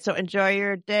 Walter. All right. So enjoy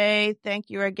your day.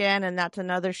 Thank you again. And that's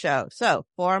another show. So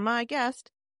for my guest,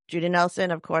 Judi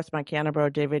Nelson, of course, my Canna bro,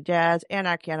 David Jazz, and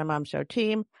our Canna Mom Show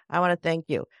team, I want to thank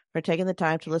you for taking the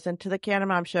time to listen to the Canna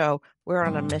Mom Show. We're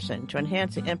on a mission to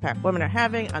enhance the impact women are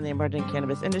having on the emerging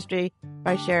cannabis industry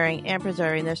by sharing and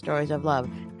preserving their stories of love,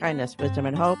 kindness, wisdom,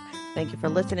 and hope. Thank you for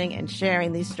listening and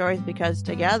sharing these stories because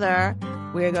together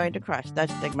we are going to crush that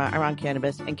stigma around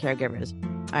cannabis and caregivers.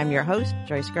 I'm your host,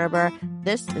 Joyce Gerber.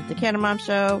 This is the Canna Mom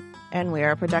Show, and we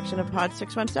are a production of Pod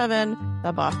 617,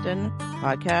 the Boston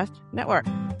Podcast Network.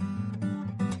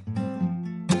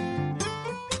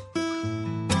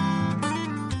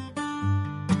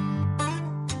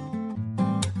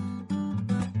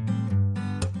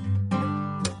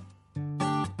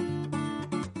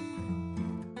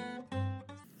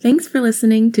 Thanks for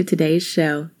listening to today's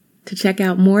show. To check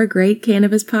out more great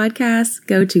cannabis podcasts,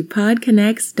 go to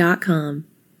podconnects.com.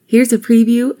 Here's a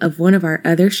preview of one of our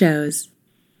other shows.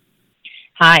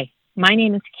 Hi, my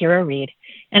name is Kira Reed,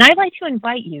 and I'd like to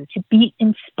invite you to be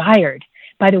inspired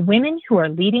by the women who are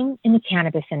leading in the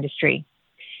cannabis industry.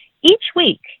 Each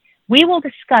week, we will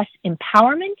discuss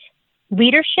empowerment,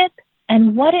 leadership,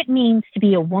 and what it means to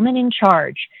be a woman in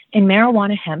charge in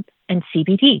marijuana, hemp, and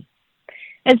CBD.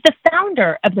 As the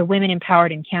founder of the Women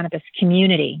Empowered in Cannabis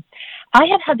community, I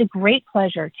have had the great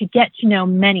pleasure to get to know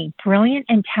many brilliant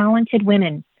and talented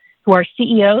women who are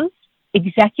CEOs,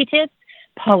 executives,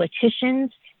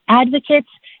 politicians, advocates,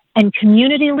 and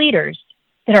community leaders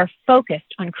that are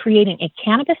focused on creating a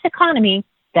cannabis economy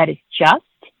that is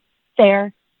just,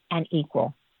 fair, and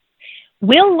equal.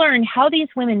 We'll learn how these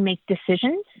women make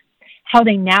decisions, how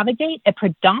they navigate a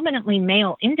predominantly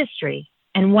male industry,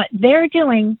 and what they're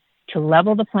doing to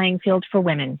level the playing field for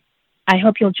women. I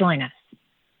hope you'll join us.